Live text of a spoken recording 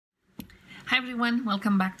Hi everyone,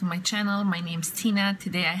 welcome back to my channel. My name's Tina.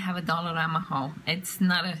 Today I have a Dollarama haul. It's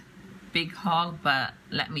not a big haul, but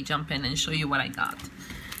let me jump in and show you what I got.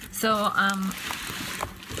 So, let me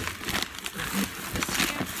put this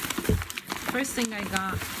here. First thing I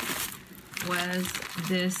got was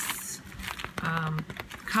this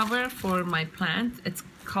cover for my plant. It's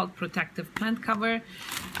called protective plant cover.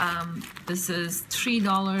 This is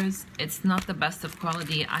 $3. It's not the best of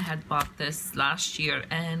quality. I had bought this last year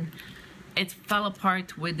and it fell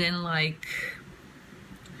apart within like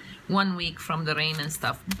 1 week from the rain and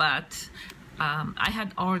stuff, but I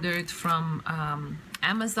had ordered from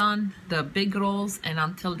Amazon the big rolls, and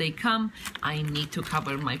until they come I need to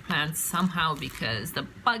cover my plants somehow because the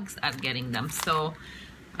bugs are getting them. So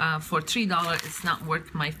for $3 it's not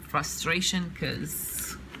worth my frustration,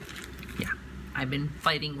 because yeah, I've been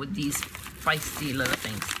fighting with these feisty little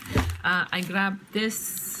things. I grabbed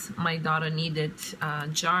this. My daughter needed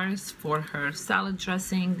jars for her salad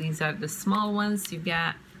dressing. These are the small ones. You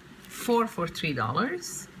get 4 for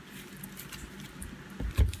 $3.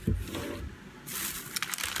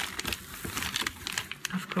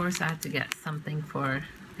 Of course, I had to get something for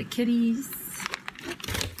the kitties.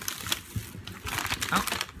 Oh,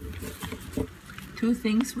 2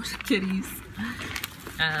 things for the kitties.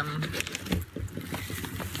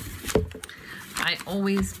 I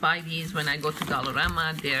always buy these when I go to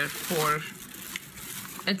Dollarama. They're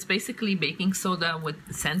it's basically baking soda with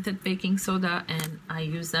scented baking soda, and I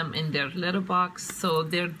use them in their little box. So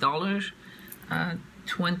they're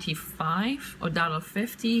 $1.25 or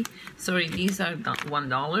 $1.50. Sorry, these are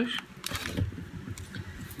 $1.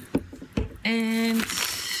 And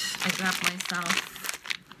I grabbed myself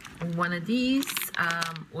one of these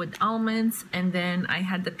with almonds, and then I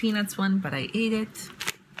had the peanuts one, but I ate it.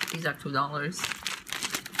 These are $2.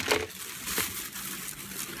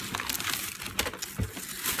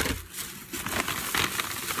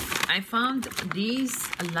 I found these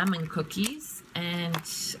lemon cookies, and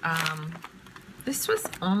this was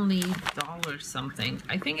only $1 something.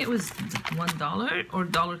 I think it was $1 or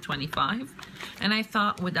 $1.25, and I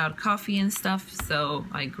thought without coffee and stuff, so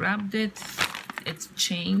I grabbed it. It's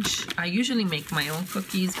changed. I usually make my own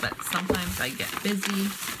cookies, but sometimes I get busy.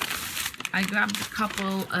 I grabbed a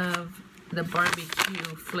couple of the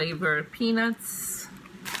barbecue flavor peanuts.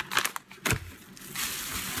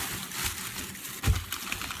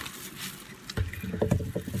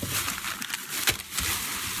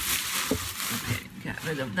 Okay, get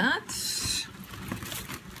rid of that.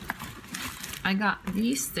 I got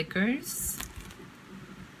these stickers.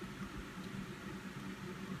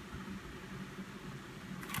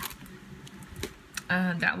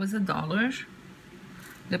 That was $1.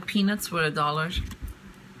 The peanuts were $1.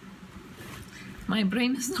 My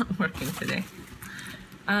brain is not working today.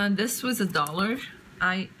 This was $1.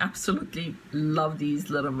 I absolutely love these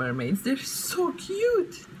little mermaids. They're so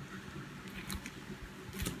cute.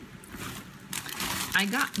 I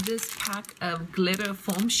got this pack of glitter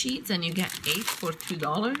foam sheets, and you get 8 for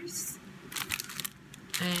 $2.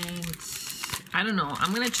 And I don't know,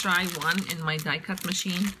 I'm gonna try one in my die cut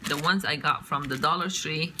machine. The ones I got from the Dollar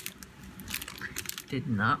Tree did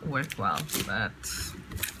not work well, but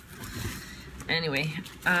anyway,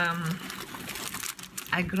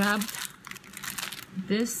 I grabbed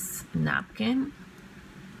this napkin,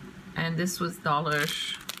 and this was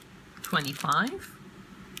 $1.25,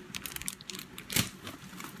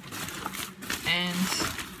 and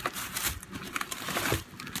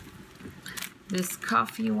this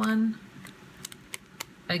coffee one,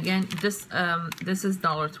 again, this is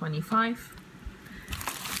 $1.25.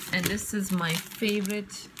 And this is my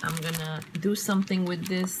favorite. I'm gonna do something with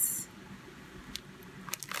this.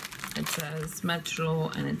 It says Metro,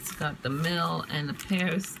 and it's got the mill and the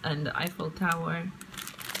pears and the Eiffel Tower.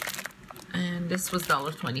 And this was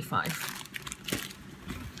 $1.25.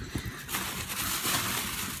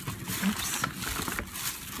 Oops.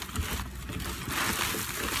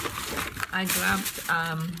 I grabbed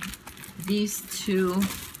these 2.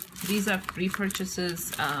 These are free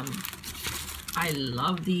purchases. I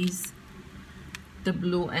love these, the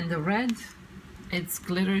blue and the red. It's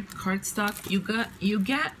glittered cardstock. You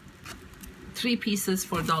get 3 pieces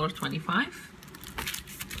for $1.25.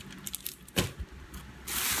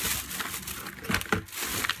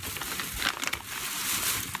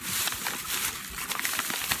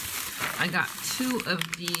 I got 2 of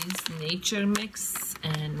these nature mix,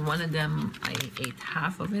 and one of them I ate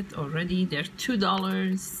half of it already. They're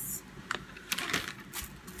 $2.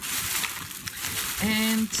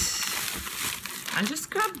 And I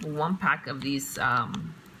just grabbed 1 pack of these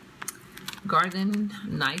Garden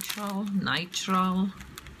Nitrile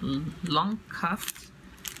long cuffed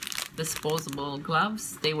disposable gloves.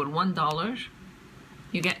 They were $1.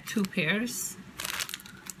 You get 2 pairs.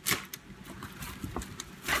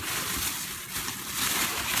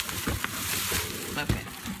 Okay,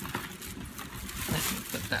 let me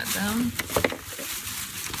put that down.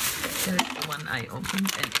 There's the one I opened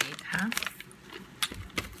and ate half.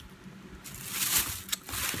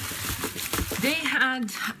 They had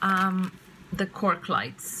the cork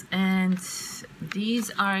lights, and these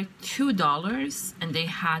are $2, and they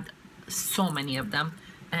had so many of them.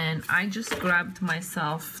 And I just grabbed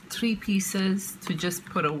myself 3 pieces to just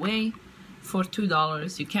put away for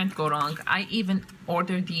 $2. You can't go wrong. I even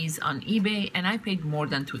ordered these on eBay and I paid more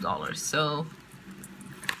than $2. So,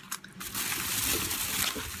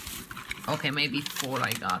 okay, maybe 4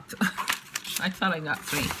 I got. I thought I got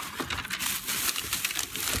 3.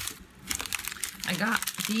 I got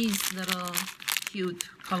these little cute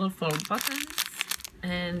colorful buttons,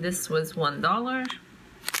 and this was $1.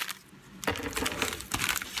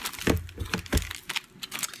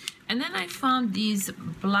 And then I found these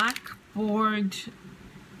blackboard,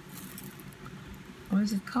 what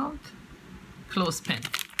is it called? Clothespin.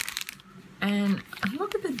 And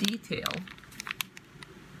look at the detail.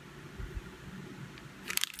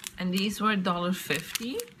 And these were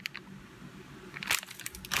 $1.50.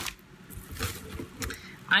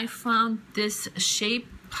 I found this shape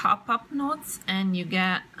pop-up notes, and you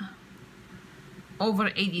get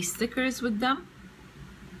over 80 stickers with them.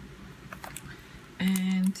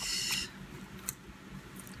 And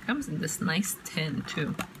comes in this nice tin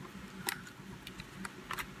too.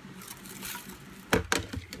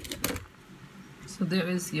 So there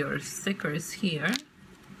is your stickers here,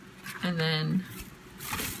 and then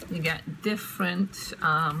you get different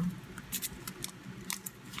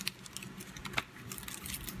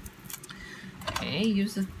okay,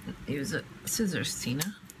 use a scissors,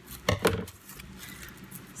 Tina.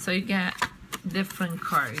 So you get different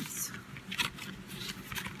cards.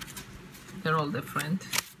 They're all different.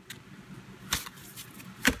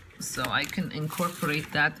 So I can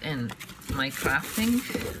incorporate that in my crafting.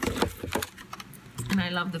 And I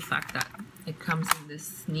love the fact that it comes in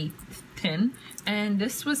this neat tin. And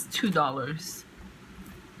this was $2.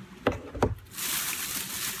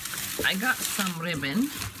 I got some ribbon.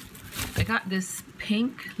 I got this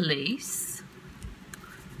pink lace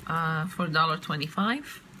for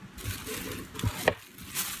 $1.25.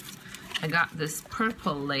 I got this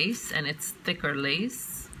purple lace, and it's thicker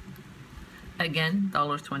lace. Again,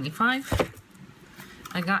 $1.25.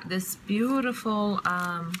 I got this beautiful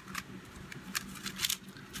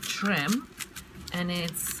trim, and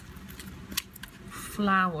it's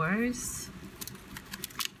flowers.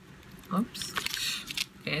 Oops.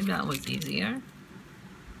 Okay, that was easier.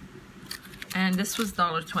 And this was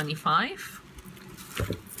 $1.25.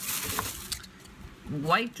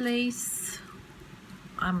 White lace.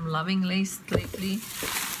 I'm loving lace lately.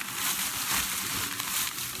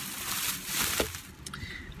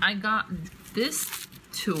 I got this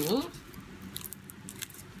tulle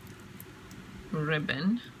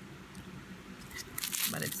ribbon,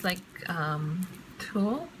 but it's like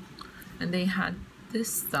tulle, and they had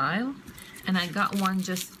this style, and I got one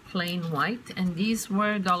just plain white, and these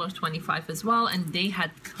were $1.25 as well, and they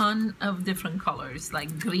had ton of different colors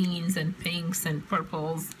like greens and pinks and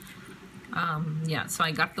purples. Yeah, so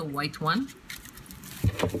I got the white one.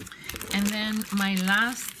 And then my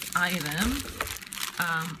last item,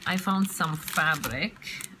 I found some fabric,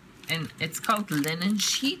 and it's called linen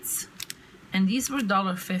sheets, and these were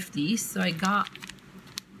 $1.50, so I got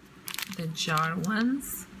the jar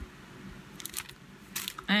ones.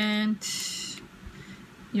 And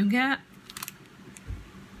you get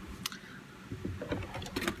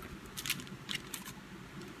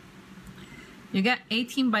You get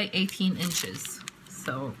 18 by 18 inches.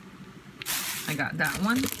 So I got that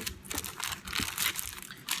one.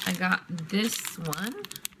 I got this one.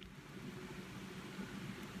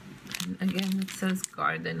 And again, it says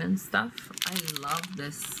garden and stuff. I love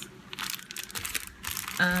this.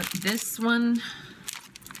 This one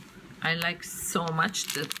I like so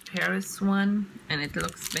much, the Paris one, and it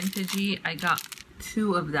looks vintagey. I got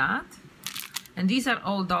 2 of that, and these are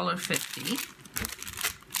all $1.50.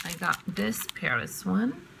 I got this Paris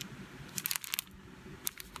one,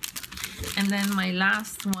 and then my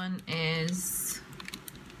last one is,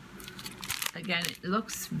 again, it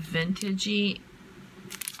looks vintagey.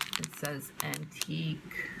 It says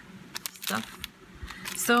antique stuff.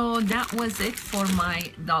 So that was it for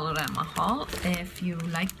my Dollarama haul. If you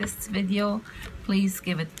like this video, please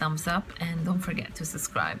give it a thumbs up and don't forget to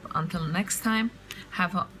subscribe. Until next time,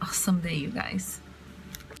 have an awesome day, you guys.